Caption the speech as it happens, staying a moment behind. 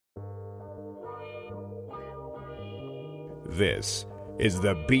This is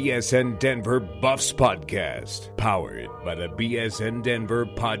the BSN Denver Buffs Podcast, powered by the BSN Denver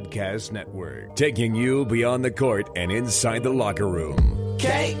Podcast Network, taking you beyond the court and inside the locker room.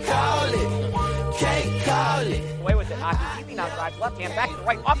 Can't call it, can't call it. Away with it, Akizili now drives left hand back to the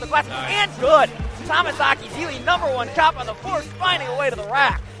right, off the glass, and good! Thomas Akizili, number one cop on the force, finding a way to the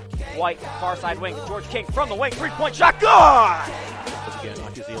rack. White, far side wing, George King from the wing, three-point shot, good! Again,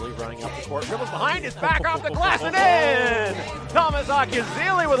 Akizili running up the court, dribbles behind his back off the glass and in! Thomas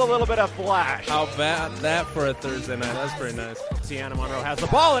Akizili with a little bit of flash. How about that for a Thursday night? That's pretty nice. Sienna Monroe has the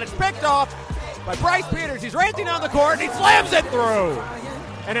ball and it's picked off by Bryce Peters. He's racing down the court and he slams it through.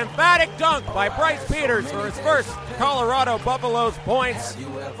 An emphatic dunk by Bryce Peters for his first Colorado Buffaloes points.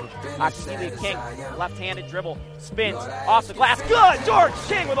 Akizili King, left-handed dribble, spins off the glass. Good! George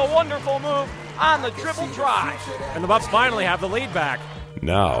King with a wonderful move on the dribble drive. And the Buffs finally have the lead back.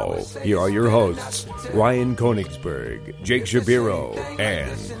 Now, here are your hosts, Ryan Konigsberg, Jake Shapiro,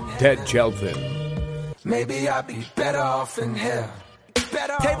 and Ted Chelton. Maybe I'll be better off in hell.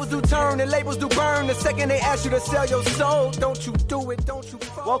 Tables do turn and labels do burn. The second they ask you to sell your soul, don't you do it, don't you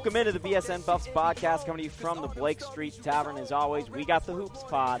fall. Welcome into the BSN Buffs podcast, coming to you from the Blake Street Tavern. As always, we got the Hoops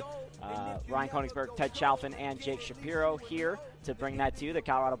Pod. Ryan Konigsberg, Ted Chalfin, and Jake Shapiro here to bring that to you. The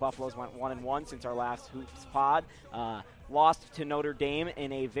Colorado Buffaloes went 1-1 since our last Hoops Pod. Lost to Notre Dame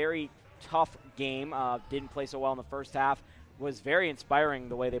in a very tough game. Didn't play so well in the first half. Was very inspiring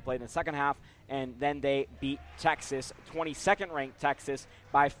the way they played in the second half. And then they beat Texas, 22nd ranked Texas,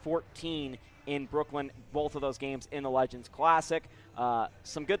 by 14 in Brooklyn. Both of those games in the Legends Classic.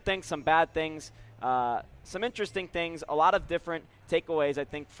 Some good things, some bad things, some interesting things, a lot of different takeaways, I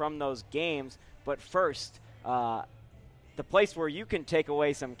think, from those games. But first, the place where you can take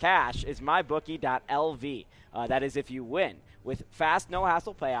away some cash is mybookie.lv. That is if you win. With fast,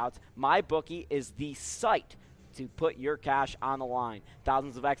 no-hassle payouts, MyBookie is the site to put your cash on the line.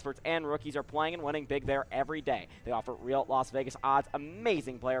 Thousands of experts and rookies are playing and winning big there every day. They offer real Las Vegas odds,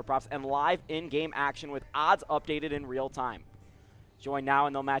 amazing player props, and live in-game action with odds updated in real time. Join now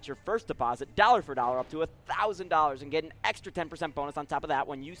and they'll match your first deposit dollar for dollar up to $1,000 and get an extra 10% bonus on top of that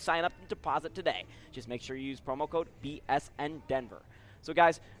when you sign up and deposit today. Just make sure you use promo code BSNDenver. So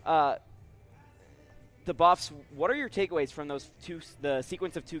guys, the Buffs, what are your takeaways from the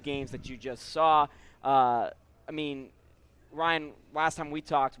sequence of two games that you just saw? I mean, Ryan, last time we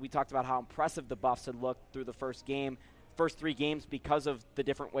talked about how impressive the Buffs had looked through the first three games because of the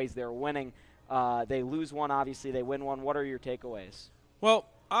different ways they were winning. They lose one, obviously. They win one. What are your takeaways? Well,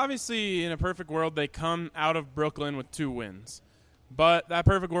 obviously, in a perfect world, they come out of Brooklyn with 2 wins. But that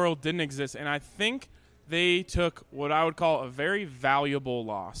perfect world didn't exist, and I think they took what I would call a very valuable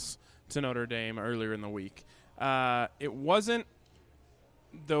loss to Notre Dame earlier in the week. It wasn't,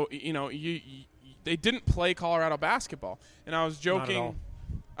 though, they didn't play Colorado basketball. And I was joking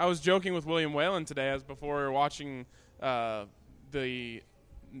with William Whalen today as before we were watching the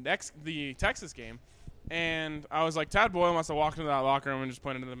Texas game. And I was like, Tad Boyle must have walked into that locker room and just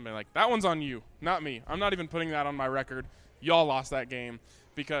pointed to them and been like, that one's on you, not me. I'm not even putting that on my record. Y'all lost that game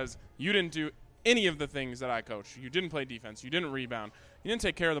because you didn't do any of the things that I coach. You didn't play defense. You didn't rebound. You didn't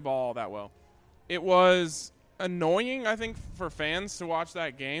take care of the ball all that well. It was annoying, I think, for fans to watch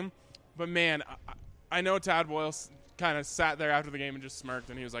that game. But, man, I know Tad Boyle kind of sat there after the game and just smirked,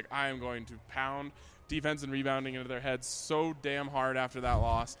 and he was like, I am going to pound defense and rebounding into their heads so damn hard after that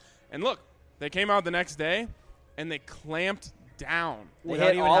loss. And, look, they came out the next day, and they clamped down.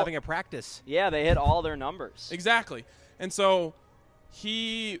 Without even having a practice. Yeah, they hit all their numbers. Exactly. And so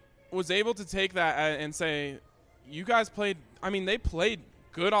he was able to take that and say, you guys played – I mean, they played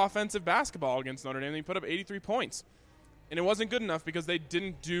good offensive basketball against Notre Dame. They put up 83 points. And it wasn't good enough because they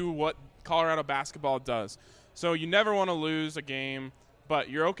didn't do what Colorado basketball does. So you never want to lose a game, but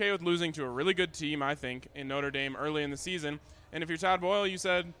you're okay with losing to a really good team, I think, in Notre Dame early in the season. And if you're Tad Boyle, you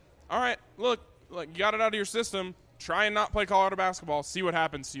said, all right, look, you got it out of your system. Try and not play Colorado basketball. See what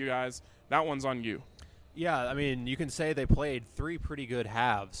happens to you guys. That one's on you. Yeah, I mean, you can say they played 3 pretty good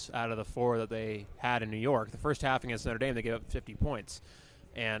halves out of the 4 that they had in New York. The first half against Notre Dame, they gave up 50 points.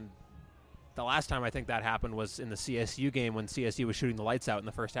 And the last time I think that happened was in the CSU game when CSU was shooting the lights out in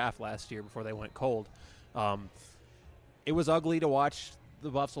the first half last year before they went cold. It was ugly to watch the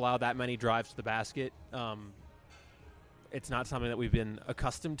Buffs allow that many drives to the basket. It's not something that we've been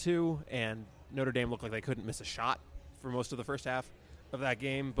accustomed to, and Notre Dame looked like they couldn't miss a shot for most of the first half of that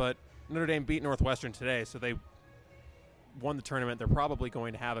game. But Notre Dame beat Northwestern today, so they won the tournament. They're probably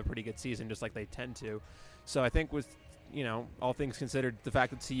going to have a pretty good season, just like they tend to. So I think with, all things considered, the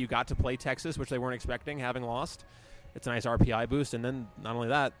fact that CU got to play Texas, which they weren't expecting, having lost, it's a nice RPI boost. And then not only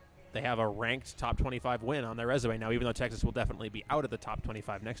that, they have a ranked top 25 win on their resume now, even though Texas will definitely be out of the top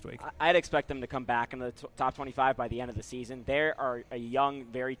 25 next week. I'd expect them to come back in the top 25 by the end of the season. They are a young,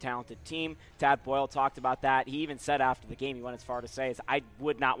 very talented team. Tad Boyle talked about that. He even said after the game, he went as far to say, I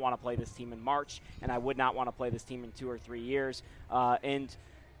would not want to play this team in March, and I would not want to play this team in 2 or 3 years. And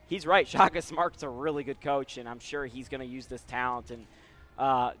he's right. Shaka Smart's a really good coach, and I'm sure he's going to use this talent and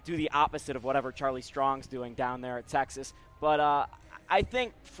do the opposite of whatever Charlie Strong's doing down there at Texas. But I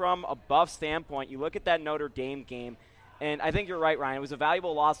think from a Buff standpoint, you look at that Notre Dame game, and I think you're right, Ryan. It was a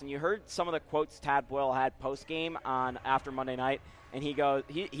valuable loss, and you heard some of the quotes Tad Boyle had post-game after Monday night, and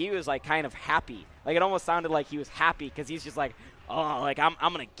he was like kind of happy. Like it almost sounded like he was happy because he's just like, oh, like I'm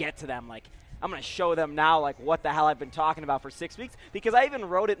going to get to them. Like I'm going to show them now like what the hell I've been talking about for 6 weeks. Because I even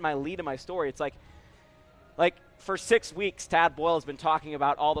wrote it in my lead in my story. It's like for 6 weeks, Tad Boyle has been talking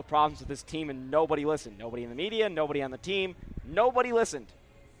about all the problems with his team, and nobody listened. Nobody in the media, nobody on the team, nobody listened.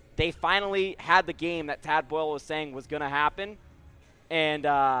 They finally had the game that Tad Boyle was saying was going to happen,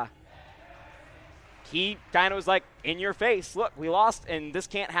 and he kind of was like, in your face, look, we lost, and this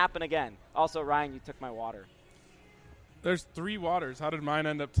can't happen again. Also, Ryan, you took my water. There's 3 waters. How did mine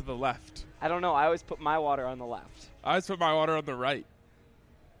end up to the left? I don't know. I always put my water on the left. I always put my water on the right.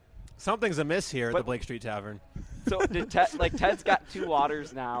 Something's amiss here at the Blake Street Tavern. So Ted's got 2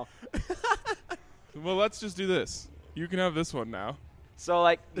 waters now. Well, let's just do this. You can have this one now. So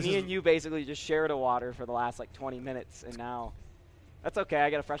me and you basically just shared a water for the last 20 minutes, and now that's okay.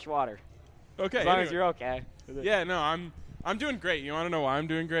 I got a fresh water. Okay. As long as you're okay. Yeah, no, I'm doing great. You want to know why I'm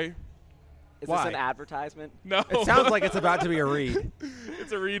doing great? Is this an advertisement? No. It sounds like it's about to be a read.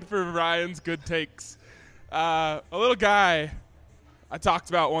 It's a read for Ryan's good takes. A little guy I talked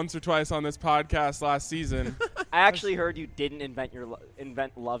about once or twice on this podcast last season. I actually heard you didn't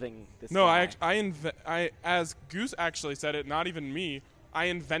invent loving this. No, guy. I as Goose actually said it, not even me. I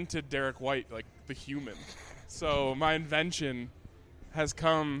invented Derek White, like the human. So my invention has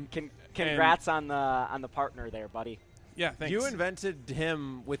come. Congrats on the partner there, buddy. Yeah, thanks. You invented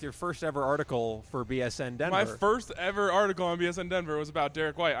him with your first ever article for BSN Denver. My first ever article on BSN Denver was about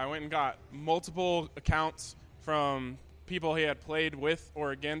Derek White. I went and got multiple accounts from people he had played with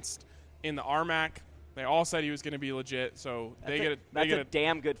or against in the RMAC. They all said he was going to be legit, so that's a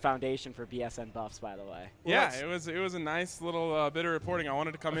damn good foundation for BSN buffs, by the way. Yeah, it was a nice little bit of reporting. I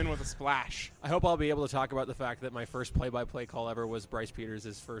wanted to come in with a splash. I hope I'll be able to talk about the fact that my first play-by-play call ever was Bryce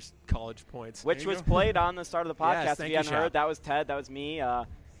Peters' first college points. Which was played on the start of the podcast. Yes, if you hadn't heard, that was Ted, that was me, that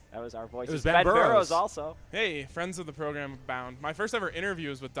was our voices. It was Ben Burrows also. Hey, friends of the program abound. My first ever interview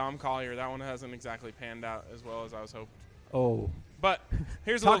was with Dom Collier. That one hasn't exactly panned out as well as I was hoping. Oh. But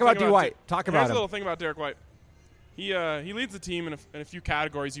here's a Talk little about thing D. White. Talk about here's him. a little thing about Derek White. He leads the team in a few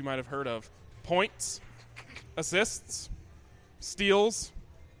categories you might have heard of: points, assists, steals,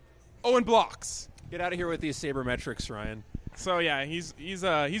 and blocks. Get out of here with these sabermetrics, Ryan. So yeah, he's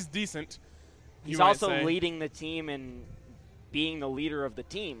decent. He's also leading the team and being the leader of the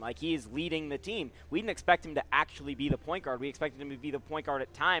team. Like, he is leading the team. We didn't expect him to actually be the point guard. We expected him to be the point guard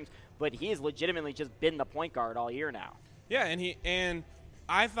at times, but he has legitimately just been the point guard all year now. Yeah, and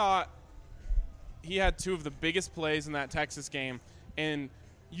I thought he had 2 of the biggest plays in that Texas game, and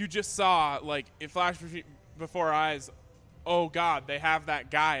you just saw, like, it flashed before our eyes, oh, God, they have that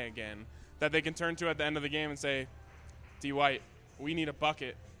guy again that they can turn to at the end of the game and say, D. White, we need a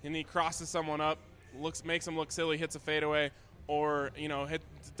bucket. And he crosses someone up, makes him look silly, hits a fadeaway, or,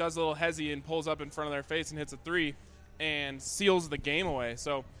 does a little hezzy and pulls up in front of their face and hits a 3 and seals the game away.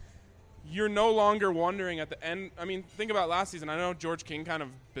 So you're no longer wondering at the end. I mean, think about last season. I know George King kind of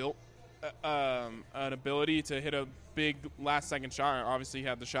built an ability to hit a big last-second shot. Obviously, he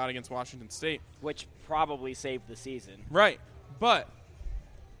had the shot against Washington State. Which probably saved the season. Right. But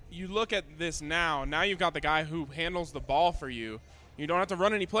you look at this now. Now you've got the guy who handles the ball for you. You don't have to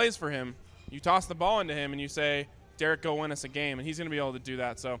run any plays for him. You toss the ball into him, and you say, Derek, go win us a game. And he's going to be able to do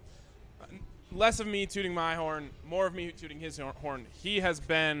that. So less of me tooting my horn, more of me tooting his horn. He has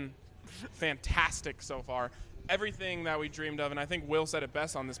been fantastic so far. Everything that we dreamed of, and I think Will said it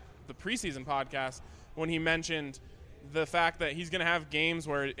best on the preseason podcast when he mentioned the fact that he's going to have games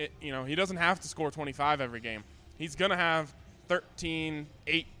where he doesn't have to score 25 every game. He's going to have 13,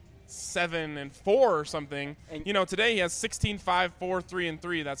 8, 7, and 4 or something. And today he has 16, 5, 4, 3, and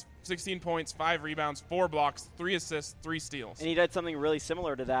 3. That's 16 points, 5 rebounds, 4 blocks, 3 assists, 3 steals. And he did something really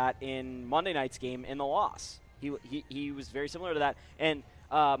similar to that in Monday night's game in the loss. He was very similar to that. And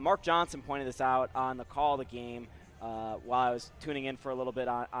Mark Johnson pointed this out on the call of the game while I was tuning in for a little bit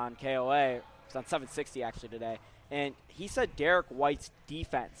on KOA. It's on 760 actually today. And he said Derek White's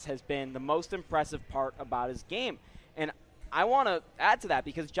defense has been the most impressive part about his game. And I want to add to that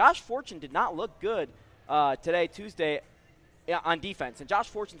because Josh Fortune did not look good today, Tuesday, on defense. And Josh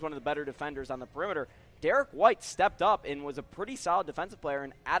Fortune's one of the better defenders on the perimeter. Derek White stepped up and was a pretty solid defensive player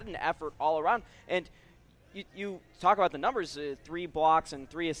and added an effort all around. And you talk about the numbers, 3 blocks and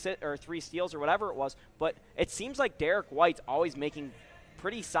 3 steals or whatever it was, but it seems like Derek White's always making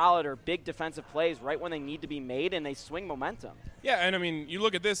pretty solid or big defensive plays right when they need to be made, and they swing momentum. Yeah, and I mean, you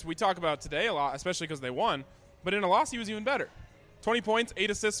look at this, we talk about today a lot, especially because they won, but in a loss he was even better. 20 points, 8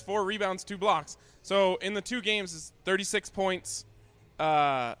 assists, 4 rebounds, 2 blocks. So in the 2 games, it's 36 points,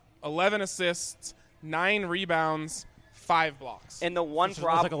 11 assists, 9 rebounds, 5 blocks. And the one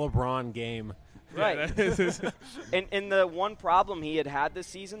problem, like a LeBron game. Right. and the one problem he had this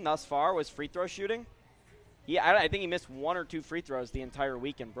season thus far was free throw shooting. I think he missed 1 or 2 free throws the entire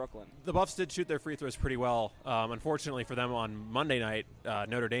week in Brooklyn. The Buffs did shoot their free throws pretty well. Unfortunately for them on Monday night,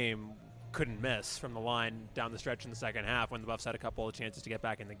 Notre Dame couldn't miss from the line down the stretch in the second half when the Buffs had a couple of chances to get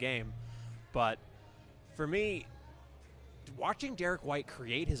back in the game. But for me, watching Derek White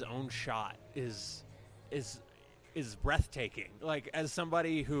create his own shot is breathtaking. Like, as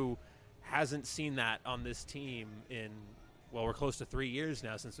somebody who hasn't seen that on this team in, well, we're close to 3 years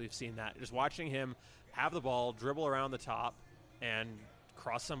now since we've seen that. Just watching him have the ball, dribble around the top, and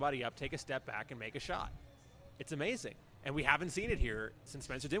cross somebody up, take a step back, and make a shot. It's amazing. And we haven't seen it here since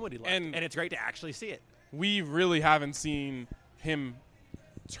Spencer Dinwiddie left. And it's great to actually see it. We really haven't seen him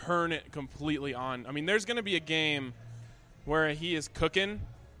turn it completely on. I mean, there's going to be a game where he is cooking,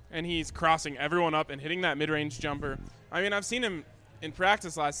 and he's crossing everyone up and hitting that mid-range jumper. I mean, I've seen him in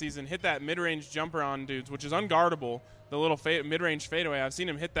practice last season hit that mid-range jumper on dudes, which is unguardable, the little mid-range fadeaway. I've seen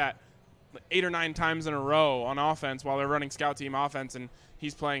him hit that 8 or 9 times in a row on offense while they're running scout team offense, and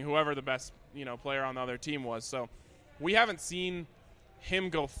he's playing whoever the best player on the other team was. So we haven't seen him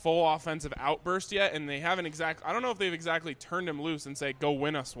go full offensive outburst yet, and they haven't exactly – I don't know if they've exactly turned him loose and say, go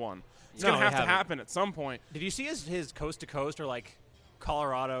win us one. It's going to have to happen at some point. Did you see his coast-to-coast or, like,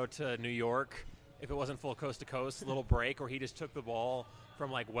 Colorado to New York, if it wasn't full coast-to-coast, little break where he just took the ball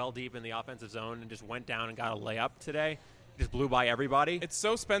from, like, well deep in the offensive zone and just went down and got a layup today? Just blew by everybody. It's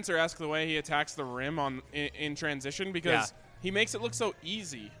so Spencer-esque the way he attacks the rim in transition because he makes it look so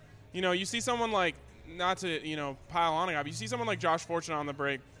easy. You see someone like, not to, pile on a guy, but you see someone like Josh Fortune on the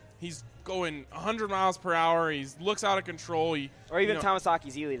break. He's going 100 miles per hour. He looks out of control. Or even Tamasaki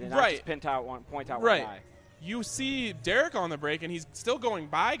Zealy to not just point out one guy. You see Derek on the break, and he's still going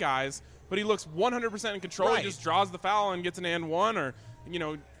by guys, but he looks 100% in control. Right. He just draws the foul and gets an and one, or,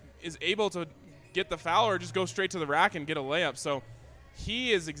 is able to get the foul or just go straight to the rack and get a layup. So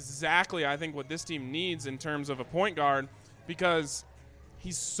he is exactly, I think, what this team needs in terms of a point guard because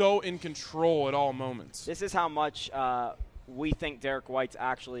he's so in control at all moments. This is how much we think Derek White's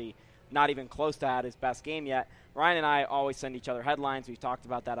actually not even close to at his best game yet. Ryan and I always send each other headlines. We've talked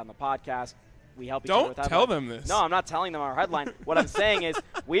about that on the podcast. We help each other with headlines. Don't tell them this. No, I'm not telling them our headline. What I'm saying is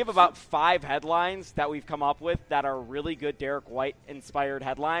we have about 5 headlines that we've come up with that are really good Derek White-inspired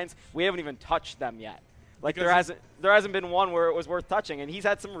headlines. We haven't even touched them yet. Like, there hasn't been one where it was worth touching, and he's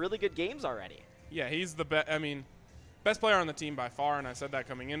had some really good games already. Yeah, he's the best. I mean, best player on the team by far, and I said that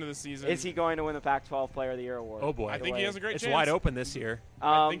coming into the season. Is he going to win the Pac-12 Player of the Year award? Oh, boy. I think he has a great chance. It's wide open this year.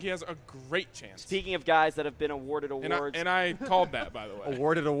 I think he has a great chance. Speaking of guys that have been awarded awards. And I called that, by the way.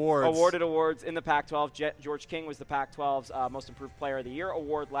 Awarded awards. Awarded awards in the Pac-12. George King was the Pac-12's Most Improved Player of the Year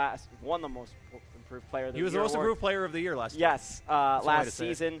award won the Most Improved Player of the Year. He was the Most Improved Player of the Year last year. Yes, last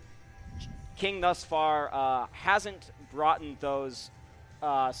season. King thus far hasn't brought in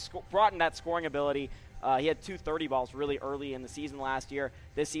that scoring ability. He had 2 30 balls really early in the season last year.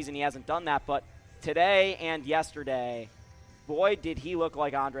 This season he hasn't done that, but today and yesterday, boy, did he look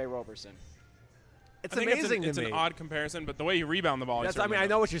like Andre Roberson. It's amazing to me. It's an odd comparison, but the way he rebounded the ball. I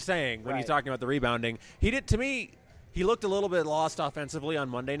know what you're saying when you're talking about the rebounding. To me, he looked a little bit lost offensively on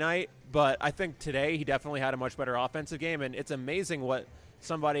Monday night, but I think today he definitely had a much better offensive game, and it's amazing what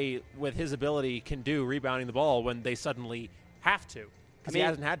somebody with his ability can do rebounding the ball when they suddenly have to. Because he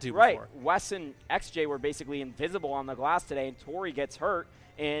hasn't had to before. Right. Wes and XJ were basically invisible on the glass today, and Torrey gets hurt,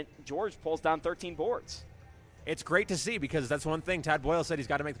 and George pulls down 13 boards. It's great to see because that's one thing. Tad Boyle said he's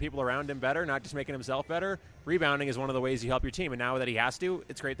got to make the people around him better, not just making himself better. Rebounding is one of the ways you help your team, and now that he has to,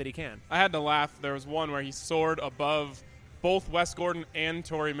 it's great that he can. I had to laugh. There was one where he soared above both Wes Gordon and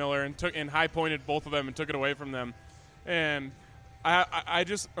Torrey Miller and high-pointed both of them and took it away from them. And I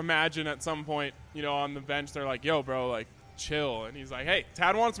just imagine at some point, on the bench, they're like, yo, bro, like, chill. And he's like, hey,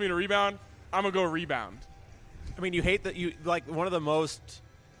 Tad wants me to rebound. I'm going to go rebound. I mean, you hate that one of the most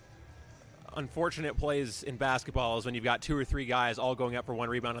unfortunate plays in basketball is when you've got 2 or 3 guys all going up for one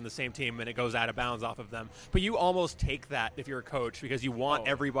rebound on the same team and it goes out of bounds off of them. But you almost take that if you're a coach because you want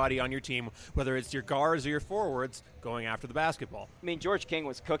everybody on your team, whether it's your guards or your forwards, going after the basketball. I mean, George King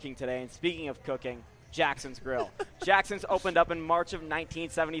was cooking today, and speaking of cooking, Jackson's Grill. Jackson's opened up in March of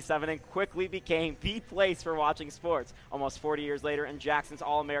 1977 and quickly became the place for watching sports. Almost 40 years later, and Jackson's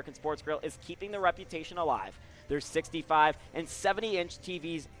All-American Sports Grill is keeping the reputation alive. There's 65 and 70-inch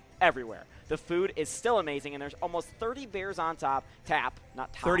TVs everywhere. The food is still amazing, and there's almost 30 bears on tap.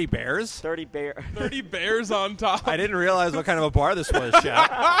 30 bears? 30 bears on top. I didn't realize what kind of a bar this was,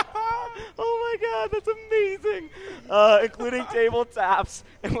 Shaq. Oh my God, that's amazing! Including table taps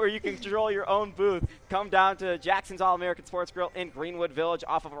and where you can control your own booth. Come down to Jackson's All-American Sports Grill in Greenwood Village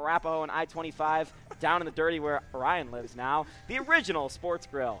off of Arapahoe and I-25, down in the dirty where Ryan lives now. The original sports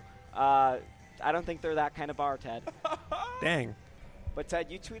grill. I don't think they're that kind of bar, Ted. Dang. But,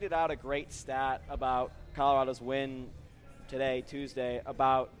 Ted, you tweeted out a great stat about Colorado's win today, Tuesday,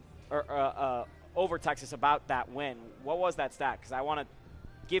 over Texas about that win. What was that stat? Because I want to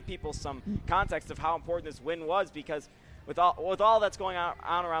give people some context of how important this win was, because with all that's going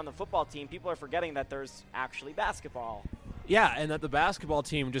on around the football team, people are forgetting that there's actually basketball. Yeah, and that the basketball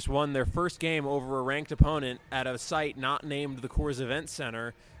team just won their first game over a ranked opponent at a site not named the Coors Event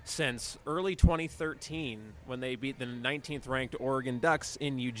Center since early 2013 when they beat the 19th ranked Oregon Ducks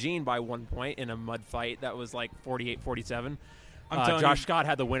in Eugene by 1 point in a mud fight that was like 48-47. Josh Scott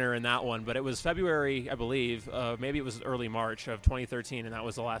had the winner in that one, but it was February, I believe, maybe it was early March of 2013, and that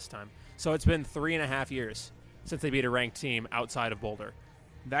was the last time. So it's been 3.5 years since they beat a ranked team outside of Boulder.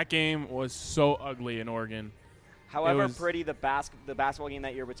 That game was so ugly in Oregon. However pretty the basketball game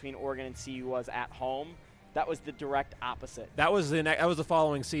that year between Oregon and CU was at home, that was the direct opposite. That was the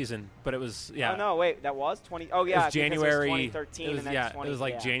following season, but it was Oh no, wait, that was 20. Oh yeah, it was January. It was 2013. It was, and then 20, it was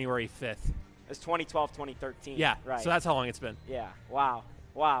like January 5th. It was 2012, 2013. Yeah, right. So that's how long it's been. Yeah. Wow.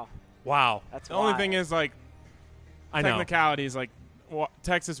 That's the only thing is like I know. technicalities. Like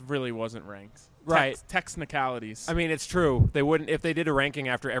Texas really wasn't ranked. Right. Technicalities. I mean, it's true. They wouldn't if they did a ranking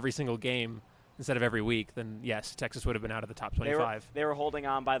after every single game instead of every week. Then yes, Texas would have been out of the top 25. They were holding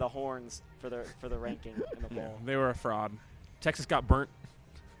on by the horns for the ranking in the bowl. They were a fraud. Texas got burnt.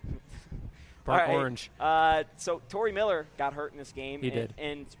 Right. Orange. So Torrey Miller got hurt in this game. He did.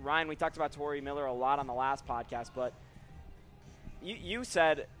 And Ryan, we talked about Torrey Miller a lot on the last podcast, but you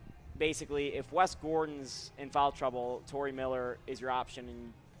said basically if Wes Gordon's in foul trouble, Torrey Miller is your option,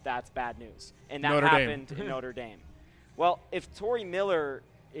 and that's bad news. And that happened in Notre Dame. Well, if Torrey Miller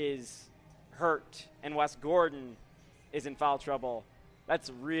is hurt and Wes Gordon is in foul trouble, that's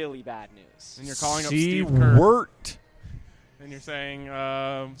really bad news. And you're calling up Steve Kerr. Wirt. And you're saying,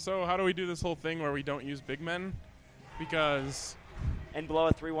 so how do we do this whole thing where we don't use big men? Because and blow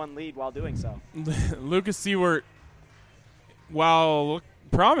a 3-1 lead while doing so. Lucas Seward, while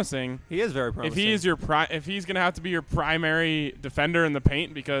promising, he is very promising. If he is if he's going to have to be your primary defender in the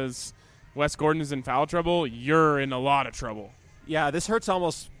paint because Wes Gordon is in foul trouble, you're in a lot of trouble. Yeah, this hurts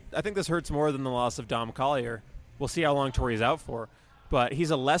I think this hurts more than the loss of Dom Collier. We'll see how long Torrey's out for. But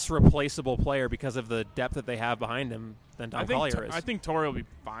he's a less replaceable player because of the depth that they have behind him than Dom Collier is. I think Torrey will be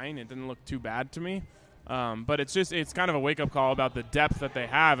fine. It didn't look too bad to me. But it's kind of a wake-up call about the depth that they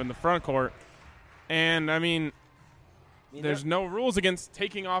have in the front court. And, I mean there's no rules against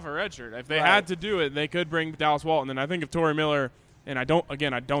taking off a red shirt. If they had to do it, they could bring Dallas Walton. And I think if Torrey Miller, and I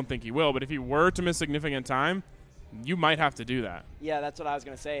don't think he will, but if he were to miss significant time, you might have to do that. Yeah, that's what I was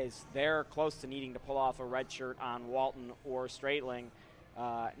going to say is they're close to needing to pull off a red shirt on Walton or Straitling.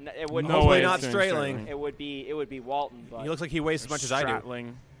 It would hopefully not Straitling. It would be Walton. But he looks like he weighs as much as I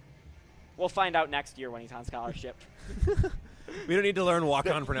do. We'll find out next year when he's on scholarship. We don't need to learn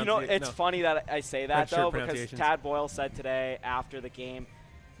walk-on pronunciation. It's funny that I say that, though, because Tad Boyle said today after the game,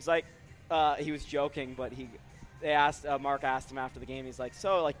 he's like, he was joking, but Mark asked him after the game, he's like,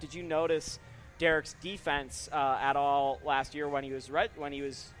 so, did you notice Derek's defense at all last year when he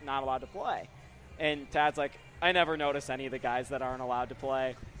was not allowed to play? And Tad's like, I never notice any of the guys that aren't allowed to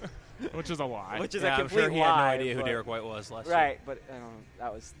play. Which is a lie. Which is a complete I'm sure he lie. had no idea who Derek White was last year. Right, but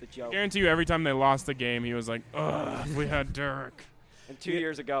that was the joke. I guarantee you every time they lost the game, he was like, ugh, if we had Derek. And 2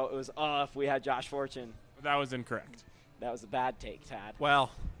 years ago, it was, if we had Josh Fortune. That was incorrect. That was a bad take, Tad.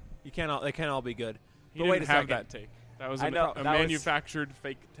 Well, they can't all be good. But wait a second. That take. That was a manufactured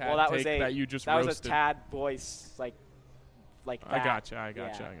fake Tad take that you just roasted. That was a Tad voice, like that. I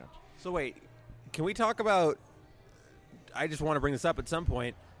gotcha. So wait, can we talk about – I just want to bring this up at some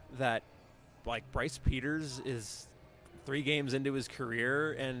point that, Bryce Peters is 3 games into his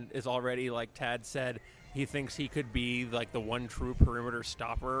career and is already, like Tad said, he thinks he could be like the one true perimeter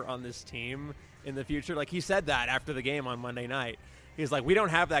stopper on this team in the future. Like, he said that after the game on Monday night. He's like, we don't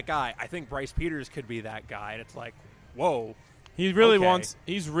have that guy. I think Bryce Peters could be that guy. And it's like, whoa. He's really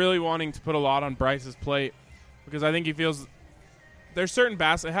wanting to put a lot on Bryce's plate because I think he feels there's certain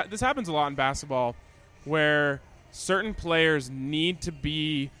this happens a lot in basketball where certain players need to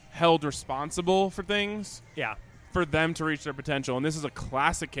be held responsible for things. Yeah. For them to reach their potential. And this is a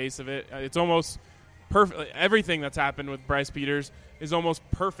classic case of it. It's almost perfect. Everything that's happened with Bryce Peters is almost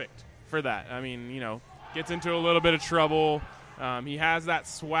perfect for that. I mean, gets into a little bit of trouble. He has that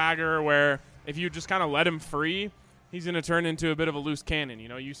swagger where if you just kind of let him free, he's going to turn into a bit of a loose cannon.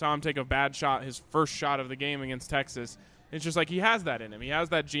 You saw him take a bad shot, his first shot of the game against Texas. It's just like he has that in him. He has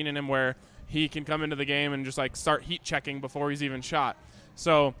that gene in him where he can come into the game and just like start heat checking before he's even shot.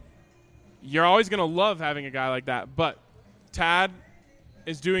 So you're always going to love having a guy like that. But Tad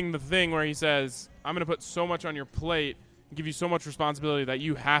is doing the thing where he says, I'm going to put so much on your plate and give you so much responsibility that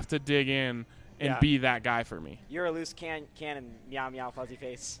you have to dig in and be that guy for me. You're a loose cannon, meow, meow, fuzzy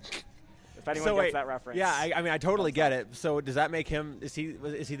face. If anyone gets that reference. Yeah, I totally get it. So does that make him – is he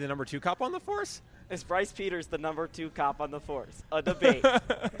the number 2 cop on the force? Is Bryce Peters the number 2 cop on the force? A debate.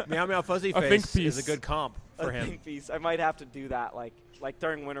 Meow, meow, fuzzy face is a good comp for him. A think piece. I might have to do that like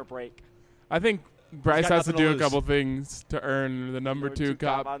during winter break. I think Bryce has to do a couple things to earn the number 2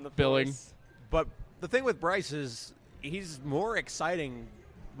 cop on the billing. force. But the thing with Bryce is he's more exciting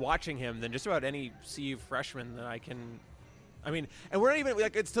watching him than just about any CU freshman that I can – and we're not even –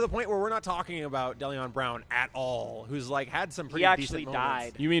 like, it's to the point where we're not talking about Delion Brown at all, who's, like, had some pretty decent moments. He actually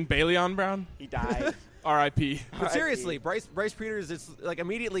died. You mean Baileyon Brown? He died. R.I.P. But seriously, Bryce Peters, it's like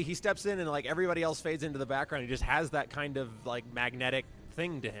immediately he steps in and, like, everybody else fades into the background. He just has that kind of, like, magnetic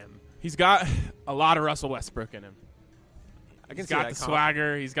thing to him. He's got a lot of Russell Westbrook in him. He's got the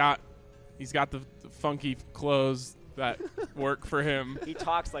swagger. He's got the funky clothes that work for him. He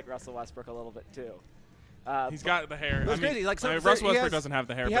talks like Russell Westbrook a little bit too. He's got the hair. It's crazy. Like Russell Westbrook doesn't have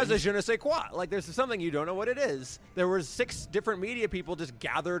the hair. He has a je ne sais quoi. Like, there's something you don't know what it is. There were 6 different media people just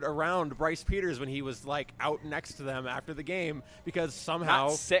gathered around Bryce Peters when he was like out next to them after the game because somehow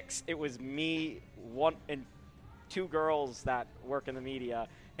not 6. It was me, 1 and 2 girls that work in the media,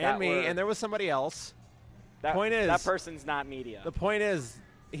 and me, and there was somebody else. That that person's not media. The point is,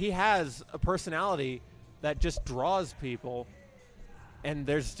 he has a personality that just draws people. And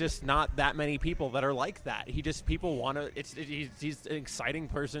there's just not that many people that are like that. People want to. He's an exciting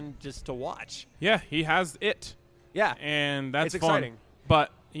person just to watch. Yeah, he has it. Yeah, and that's it's fun. exciting.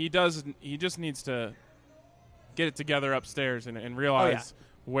 But he just needs to get it together upstairs and realize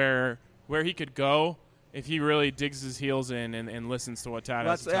where he could go if he really digs his heels in and listens to what Tad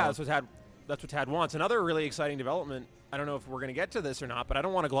has to tell. That's what Tad wants. Another really exciting development. I don't know if we're going to get to this or not, but I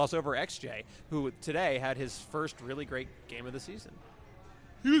don't want to gloss over XJ, who today had his first really great game of the season.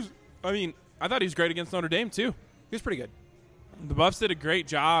 I thought he was great against Notre Dame, too. He was pretty good. The Buffs did a great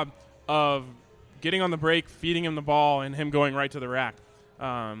job of getting on the break, feeding him the ball, and him going right to the rack.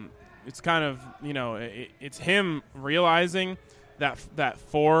 It's kind of, it's him realizing that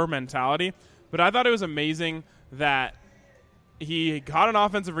 4 mentality. But I thought it was amazing that he got an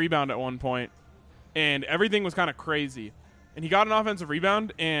offensive rebound at one point, and everything was kind of crazy. And he got an offensive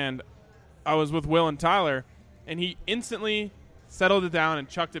rebound, and I was with Will and Tyler, and he instantly settled it down and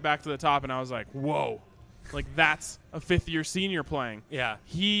chucked it back to the top, and I was like, whoa. Like, that's a 5th-year senior playing. Yeah.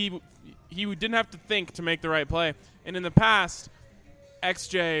 He didn't have to think to make the right play. And in the past,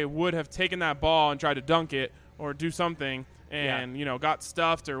 XJ would have taken that ball and tried to dunk it or do something and, got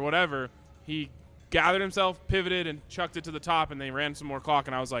stuffed or whatever. He gathered himself, pivoted, and chucked it to the top, and they ran some more clock,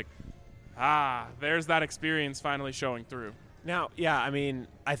 and I was like, there's that experience finally showing through. Now,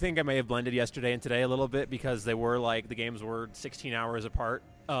 I think I may have blended yesterday and today a little bit because they were the games were 16 hours apart.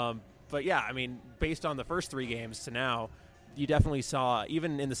 But yeah, based on the first 3 games to now, you definitely saw,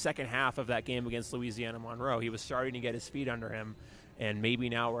 even in the second half of that game against Louisiana Monroe, he was starting to get his feet under him. And maybe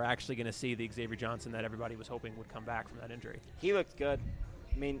now we're actually going to see the Xavier Johnson that everybody was hoping would come back from that injury. He looked good.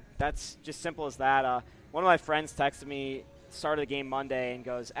 That's just simple as that. One of my friends texted me, started the game Monday, and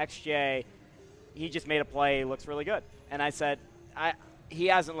goes, XJ, he just made a play, he looks really good. And I said, he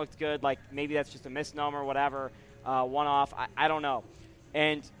hasn't looked good. Like, maybe that's just a misnomer or whatever, one-off. I don't know.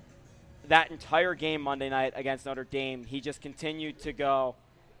 And that entire game Monday night against Notre Dame, he just continued to go.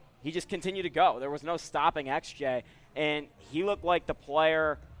 There was no stopping XJ. And he looked like the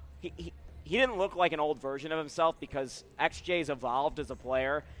player. He didn't look like an old version of himself because XJ's evolved as a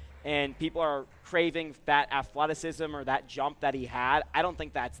player, and people are craving that athleticism or that jump that he had. I don't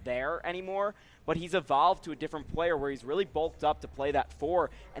think that's there anymore. but he's evolved to a different player where he's really bulked up to play that 4,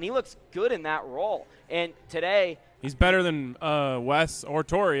 and he looks good in that role. And today, he's better than Wes or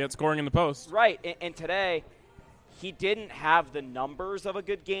Torrey at scoring in the post. Right, and today he didn't have the numbers of a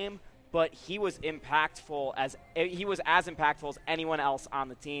good game, but he was as impactful as anyone else on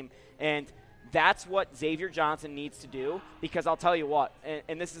the team. And that's what Xavier Johnson needs to do, because I'll tell you what,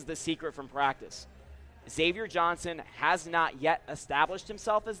 and this is the secret from practice, Xavier Johnson has not yet established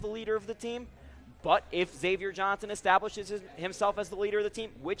himself as the leader of the team, but if Xavier Johnson establishes himself as the leader of the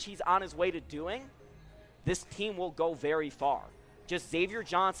team, which he's on his way to doing, this team will go very far. Just Xavier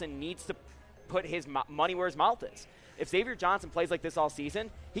Johnson needs to put his money where his mouth is. If Xavier Johnson plays like this all season,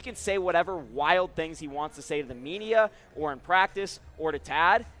 he can say whatever wild things he wants to say to the media or in practice or to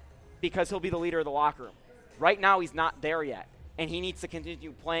Tad, because he'll be the leader of the locker room. Right now, he's not there yet, and he needs to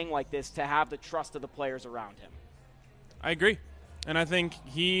continue playing like this to have the trust of the players around him. I agree. And I think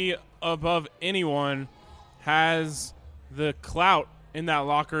he, above anyone, has the clout in that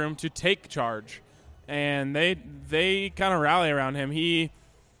locker room to take charge. And they kind of rally around him. He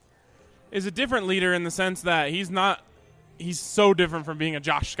is a different leader in the sense that he's so different from being a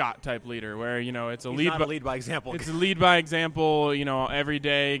Josh Scott type leader, where it's a lead by example. It's a lead by example. Every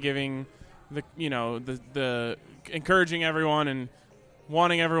day giving the encouraging everyone and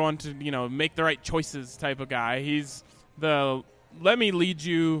wanting everyone to make the right choices type of guy. He's the let me lead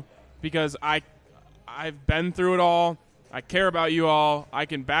you because I've been through it all. I care about you all. I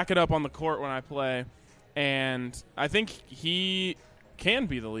can back it up on the court when I play, and I think he can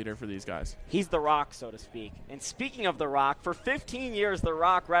be the leader for these guys. He's the Rock, so to speak. And speaking of the Rock, for 15 years, the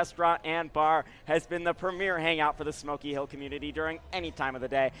Rock Restaurant and Bar has been the premier hangout for the Smoky Hill community during any time of the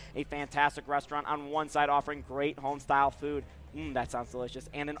day. A fantastic restaurant on one side offering great home-style food. That sounds delicious.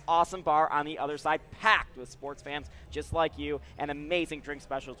 And an awesome bar on the other side, packed with sports fans just like you, and amazing drink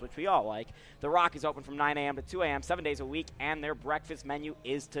specials, which we all like. The Rock is open from 9 a.m. to 2 a.m. 7 days a week, and their breakfast menu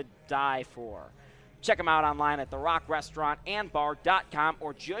is to die for. Check them out online at therockrestaurantandbar.com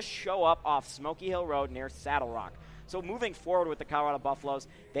or just show up off Smoky Hill Road near Saddle Rock. So moving forward with the Colorado Buffaloes,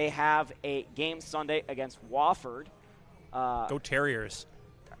 they have a game Sunday against Wofford. Go Terriers.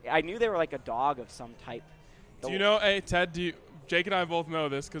 I knew they were like a dog of some type. Do you know, hey, Ted, Jake and I both know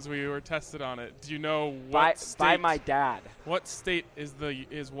this because we were tested on it. Do you know what state? By my dad. What state is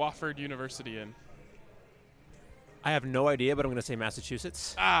Wofford University in? I have no idea, but I'm going to say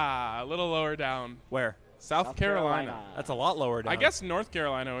Massachusetts. A little lower down. Where? South Carolina. That's a lot lower down. I guess North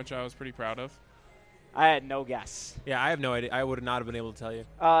Carolina, which I was pretty proud of. I had no guess. Yeah, I have no idea. I would not have been able to tell you.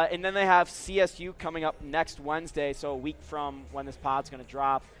 And then they have CSU coming up next Wednesday, so a week from when this pod's going to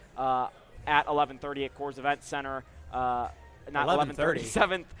drop, at 11:30 at Coors Event Center. Not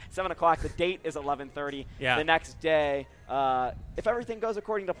 11:30. 7 o'clock. The date is 11:30. Yeah. The next day, if everything goes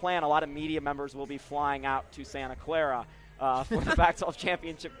according to plan, a lot of media members will be flying out to Santa Clara for the Pac-12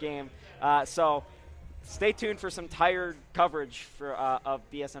 championship game. So stay tuned for some tired coverage of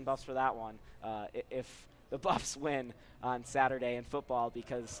BSN Buffs for that one if the Buffs win on Saturday in football,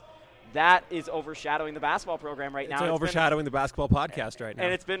 because that is overshadowing the basketball program right now. It's overshadowing the basketball podcast right now.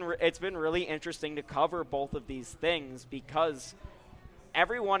 And it's been really interesting to cover both of these things, because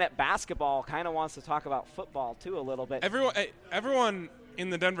everyone at basketball kind of wants to talk about football too a little bit. Everyone in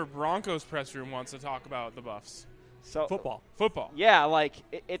the Denver Broncos press room wants to talk about the Buffs. So Football. Yeah, like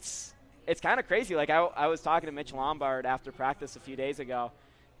it's kind of crazy. Like I was talking to Mitch Lombard after practice a few days ago,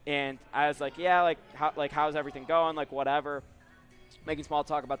 and I was like, yeah, how's everything going? Like whatever. Making small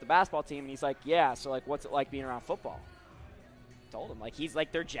talk about the basketball team, and he's like, yeah, so like what's it like being around football? Told him, like, he's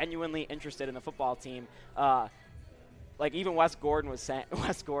like, they're genuinely interested in the football team. Like even Wes Gordon was saying,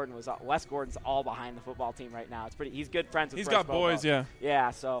 Wes Gordon's all behind the football team right now. He's good friends with He's Bryce got boys, Bobo.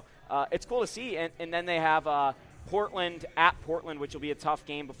 yeah. So it's cool to see. And then they have Portland at Portland, which will be a tough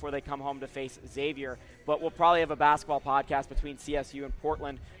game before they come home to face Xavier. But we'll probably have a basketball podcast between CSU and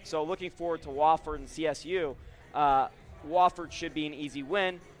Portland. So looking forward to Wofford and CSU. Wofford should be an easy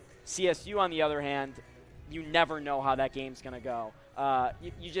win. CSU, on the other hand, you never know how that game's going to go.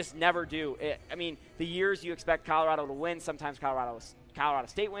 You just never do. I mean, the years you expect Colorado to win, sometimes Colorado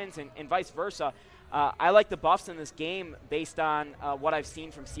State wins, and vice versa. I like the Buffs in this game based on what I've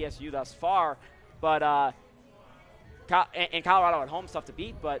seen from CSU thus far. But and Colorado at home is tough to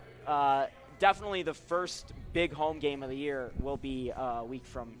beat, but definitely the first big home game of the year will be a week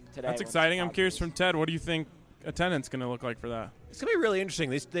from today. That's exciting. I'm curious from Ted, what do you think attendance going to look like for that? It's going to be really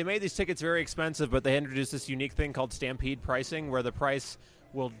interesting. They made these tickets very expensive, but they introduced this unique thing called Stampede pricing, where the price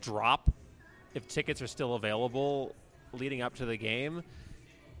will drop if tickets are still available leading up to the game.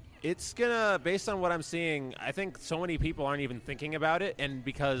 It's going to, based on what I'm seeing, I think so many people aren't even thinking about it, and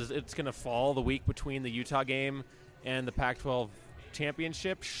because it's going to fall the week between the Utah game and the Pac-12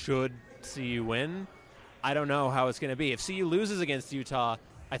 championship, should CU win, I don't know how it's going to be. If CU loses against Utah,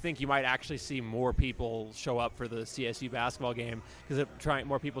 I think you might actually see more people show up for the CSU basketball game because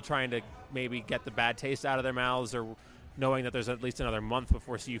more people trying to maybe get the bad taste out of their mouths or knowing that there's at least another month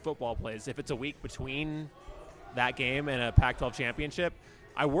before CU football plays. If it's a week between that game and a Pac-12 championship,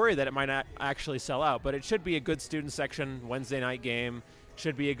 I worry that it might not actually sell out, but it should be a good student section Wednesday night game.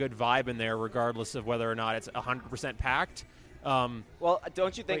 Should be a good vibe in there, regardless of whether or not it's 100% packed. Well,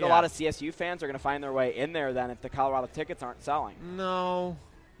 don't you think a lot of CSU fans are going to find their way in there then if the Colorado tickets aren't selling? No,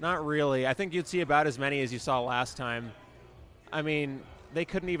 not really. I think you'd see about as many as you saw last time. I mean, they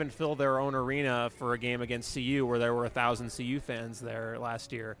couldn't even fill their own arena for a game against CU where there were 1,000 CU fans there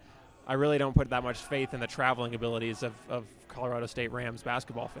last year. I really don't put that much faith in the traveling abilities of Colorado State Rams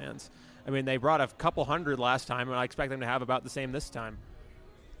basketball fans. I mean, they brought a couple hundred last time, and I expect them to have about the same this time.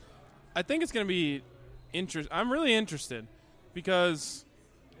 I think it's going to be interesting. I'm really interested because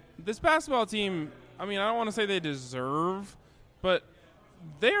this basketball team, I mean, I don't want to say they deserve, but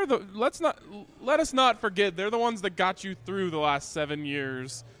they're let us not forget, they're the ones that got you through the last 7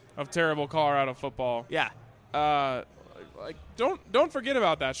 years of terrible Colorado football. Yeah. Don't forget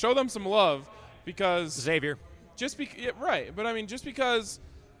about that. Show them some love because Xavier. Right, but I mean, just because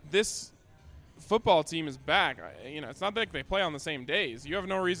this football team is back, it's not like they play on the same days. You have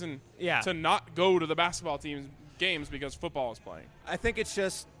no reason to not go to the basketball team's games because football is playing. I think it's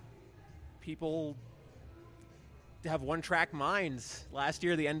just people have one-track minds. Last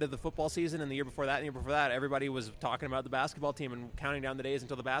year, the end of the football season, and the year before that, everybody was talking about the basketball team and counting down the days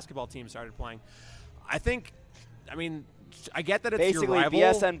until the basketball team started playing. I get that it's basically your rival.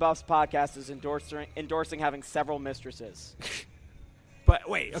 BSN Buffs podcast is endorsing having several mistresses. But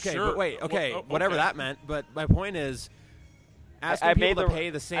wait, okay, Sure. whatever that meant. But my point is, asking people to pay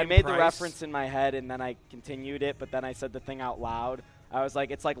the same I made price. the reference in my head, and then I continued it, but then I said the thing out loud. I was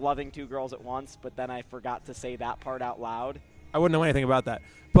like, it's like loving two girls at once, but then I forgot to say that part out loud. I wouldn't know anything about that.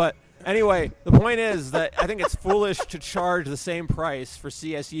 But anyway, the point is that I think it's foolish to charge the same price for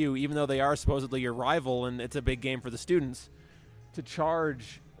CSU, even though they are supposedly your rival and it's a big game for the students, to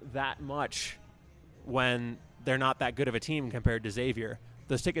charge that much when they're not that good of a team compared to Xavier.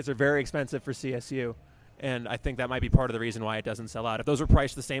 Those tickets are very expensive for CSU, and I think that might be part of the reason why it doesn't sell out. If those were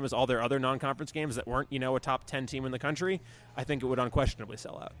priced the same as all their other non-conference games that weren't, a top 10 team in the country, I think it would unquestionably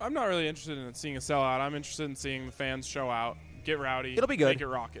sell out. I'm not really interested in seeing a sellout. I'm interested in seeing the fans show out, get rowdy. It'll be good. Make it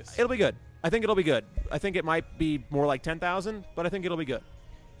raucous. It'll be good. I think it'll be good. I think it might be more like 10,000, but I think it'll be good.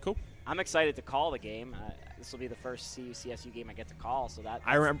 Cool. I'm excited to call the game. This will be the first CU-CSU game I get to call, so that's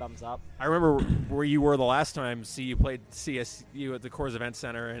a thumbs up. I remember where you were the last time CU played CSU at the Coors Event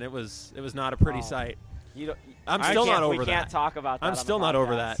Center, and it was not a pretty sight. I'm still not over that. We can't talk about that. I'm still not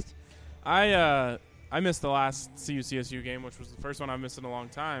over that. I missed the last CU-CSU game, which was the first one I've missed in a long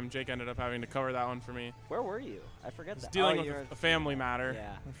time. Jake ended up having to cover that one for me. Where were you? I forget that. Dealing with a family matter,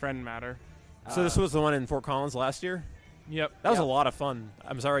 a friend matter. So this was the one in Fort Collins last year? Yep. That was a lot of fun.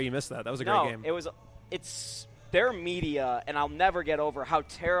 I'm sorry you missed that. That was a great game. It's their media, and I'll never get over how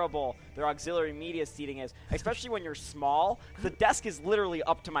terrible their auxiliary media seating is, especially when you're small. The desk is literally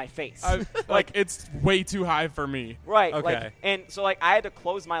up to my face. It's way too high for me. Right. Okay. And so I had to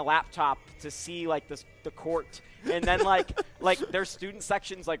close my laptop to see the court, and then there's student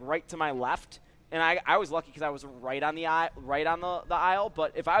sections right to my left. And I was lucky because I was right on the aisle.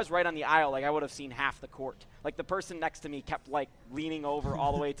 But if I was right on the aisle, I would have seen half the court. The person next to me kept leaning over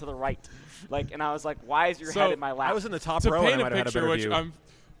all the way to the right. And I was like, "Why is your head in my lap?" I was in the top to row. Paint and I a might have picture, had a better which view.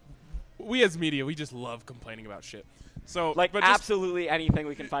 we as media, we just love complaining about shit. So absolutely anything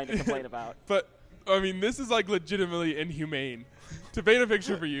we can find to complain about. But I mean, this is legitimately inhumane. To paint a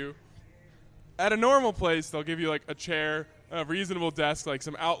picture for you, at a normal place, they'll give you a chair, a reasonable desk,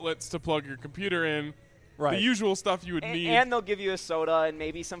 some outlets to plug your computer in, right? The usual stuff you would need. And they'll give you a soda and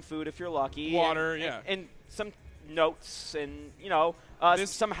maybe some food if you're lucky. Water, and some notes and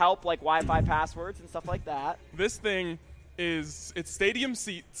some help like Wi-Fi passwords and stuff like that. This thing it's stadium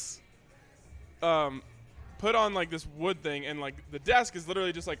seats, put on this wood thing, and the desk is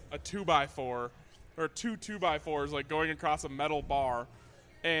literally just a 2x4 or two 2x4s going across a metal bar,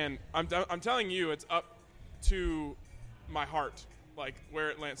 and I'm telling you, it's up to my heart, where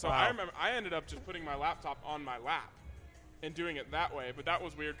it lands. So wow. I remember I ended up just putting my laptop on my lap and doing it that way, but that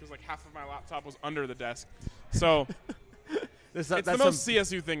was weird because half of my laptop was under the desk. So It's the most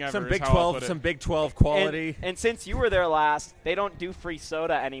CSU thing ever. Some Big 12 quality. And since you were there last, they don't do free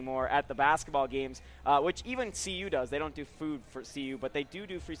soda anymore at the basketball games, which even CU does. They don't do food for CU, but they do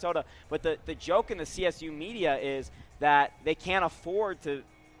free soda. But the joke in the CSU media is that they can't afford to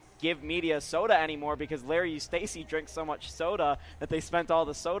give media soda anymore because Larry Eustace drinks so much soda that they spent all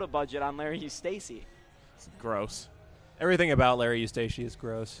the soda budget on Larry Eustace. It's gross. Everything about Larry Eustace is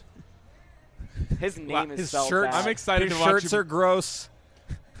gross. His name is his spelled shirts, bad. I'm excited his to watch shirts him. are gross.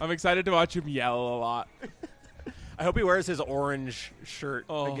 I'm excited to watch him yell a lot. I hope he wears his orange shirt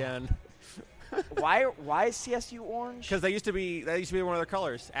again. Why is CSU orange? Because that used to be one of their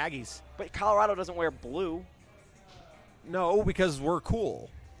colors, Aggies. But Colorado doesn't wear blue. No, because we're cool.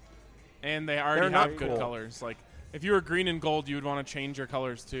 And they already They're not have good cool. colors. Like, if you were green and gold, you would want to change your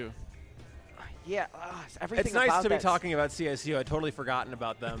colors too. Yeah, everything It's nice about to be that- talking about CSU. I'd totally forgotten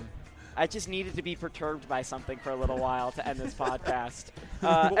about them. I just needed to be perturbed by something for a little while to end this podcast.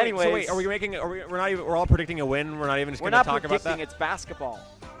 Wait, Anyways, so wait, are we making? We're not even. We're all predicting a win. We're not even just we're going to not talk about predicting. that. It's basketball.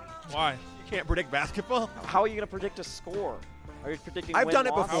 Why? You can't predict basketball. How are you going to predict a score? Are you predicting? I've win, done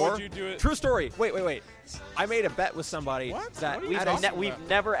it loss? before. How would you do it? True story. Wait. I made a bet with somebody What? that What are you at talking a- about? We've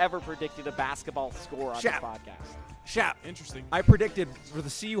never ever predicted a basketball score on Shap. this podcast. Shap. Interesting. I predicted for the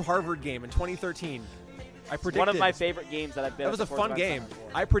CU Harvard game in 2013. I predicted One of my favorite games that I've been. That was a fun game.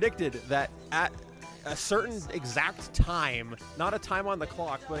 I predicted that at a certain exact time, not a time on the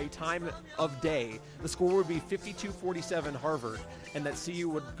clock, but a time of day, the score would be 52-47 Harvard, and that CU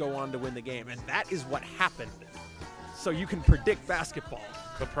would go on to win the game. And that is what happened. So you can predict basketball.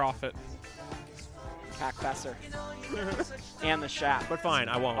 The Prophet. Packfesser and the Shap. But fine,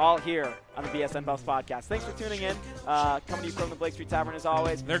 I won't. All here on the BSN Buffs podcast. Thanks for tuning in. Coming to you from the Blake Street Tavern as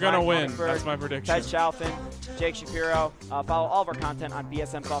always. They're going to Ryan win. Koenigsberg, That's my prediction. Ted Chalfin, Jake Shapiro. Follow all of our content on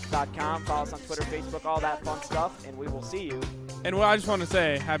bsnbuffs.com. Follow us on Twitter, Facebook, all that fun stuff, and we will see you. And I just want to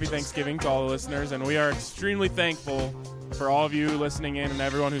say happy Thanksgiving to all the listeners, and we are extremely thankful for all of you listening in and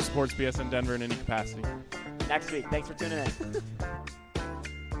everyone who supports BSN Denver in any capacity. Next week. Thanks for tuning in.